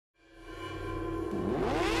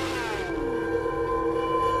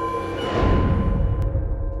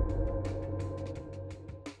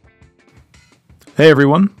Hey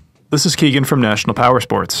everyone, this is Keegan from National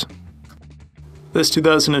Powersports. This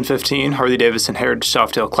 2015 Harley-Davidson Heritage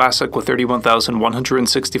Softail Classic with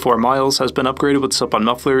 31,164 miles has been upgraded with slip-on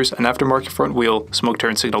mufflers, an aftermarket front wheel, smoke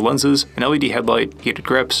turn signal lenses, an LED headlight, heated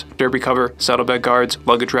grips, derby cover, saddlebag guards,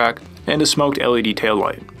 luggage rack, and a smoked LED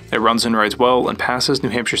taillight. It runs and rides well and passes New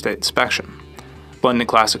Hampshire State inspection. Blending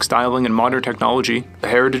classic styling and modern technology, the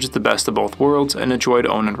Heritage is the best of both worlds and a joy to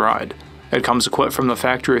own and ride. It comes equipped from the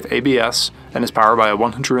factory with ABS and is powered by a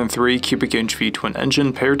 103 cubic inch V-twin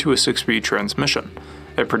engine paired to a 6-speed transmission.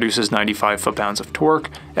 It produces 95 foot-pounds of torque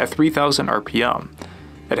at 3,000 RPM.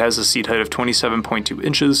 It has a seat height of 27.2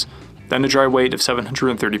 inches, then a dry weight of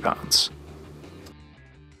 730 pounds.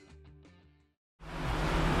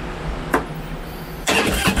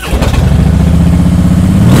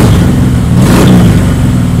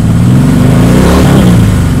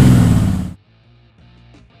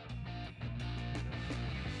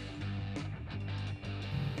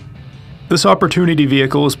 This opportunity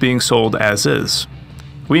vehicle is being sold as is.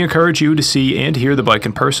 We encourage you to see and hear the bike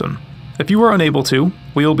in person. If you are unable to,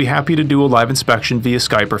 we will be happy to do a live inspection via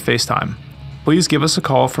Skype or FaceTime. Please give us a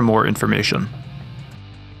call for more information.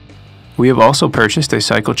 We have also purchased a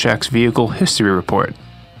CycleCheck's Vehicle History Report.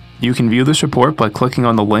 You can view this report by clicking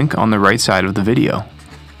on the link on the right side of the video.